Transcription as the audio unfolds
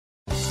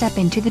step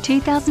into the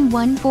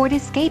 2001 Ford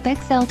Escape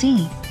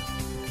XLT.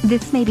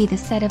 This may be the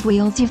set of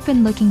wheels you've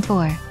been looking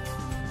for.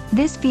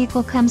 This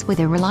vehicle comes with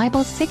a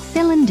reliable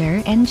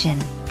 6-cylinder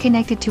engine,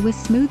 connected to a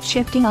smooth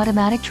shifting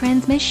automatic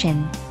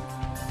transmission.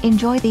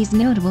 Enjoy these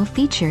notable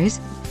features: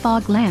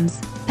 fog lamps,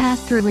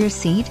 pass-through rear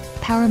seat,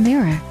 power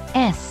mirror,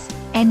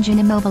 engine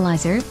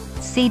immobilizer,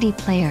 CD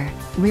player,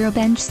 rear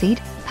bench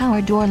seat,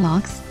 power door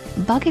locks,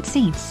 bucket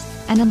seats,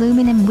 and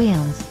aluminum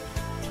wheels.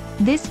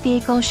 This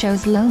vehicle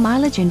shows low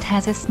mileage and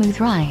has a smooth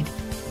ride.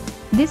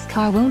 This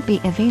car won't be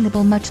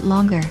available much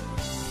longer.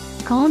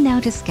 Call now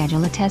to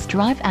schedule a test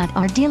drive at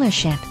our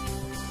dealership.